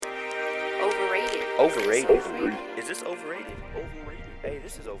Overrated? Is this overrated? Hey,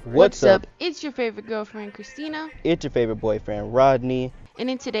 this is overrated. What's up? It's your favorite girlfriend, Christina. It's your favorite boyfriend, Rodney. And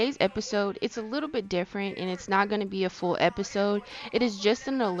in today's episode, it's a little bit different and it's not going to be a full episode. It is just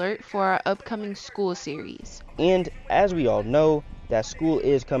an alert for our upcoming school series. And as we all know, that school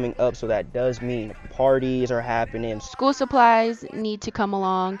is coming up, so that does mean parties are happening. School supplies need to come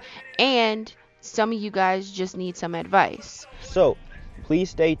along, and some of you guys just need some advice. So please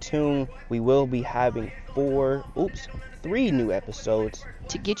stay tuned. We will be having 3 new episodes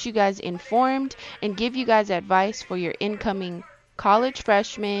to get you guys informed and give you guys advice for your incoming college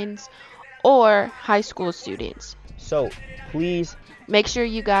freshmen or high school students. So please make sure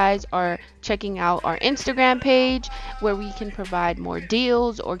you guys are checking out our Instagram page where we can provide more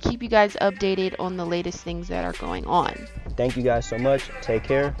deals or keep you guys updated on the latest things that are going on. Thank you guys so much. Take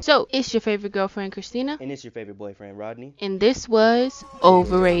care. So it's your favorite girlfriend, Christina. And it's your favorite boyfriend, Rodney. And this was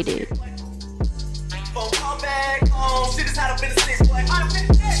Overrated.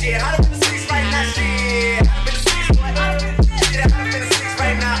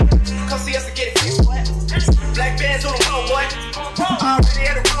 Black bands on the road, boy. Already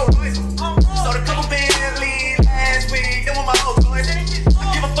had a road, boys. Sold a couple Bentley last week. Then with my old boys.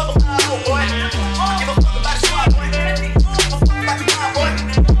 Give a fuck about my old boy. Give a fuck about the squad, boy. Give a fuck about the mob, boy.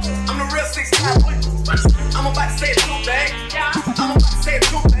 I'm the real 6'5", boy. I'm about to say it too, bang.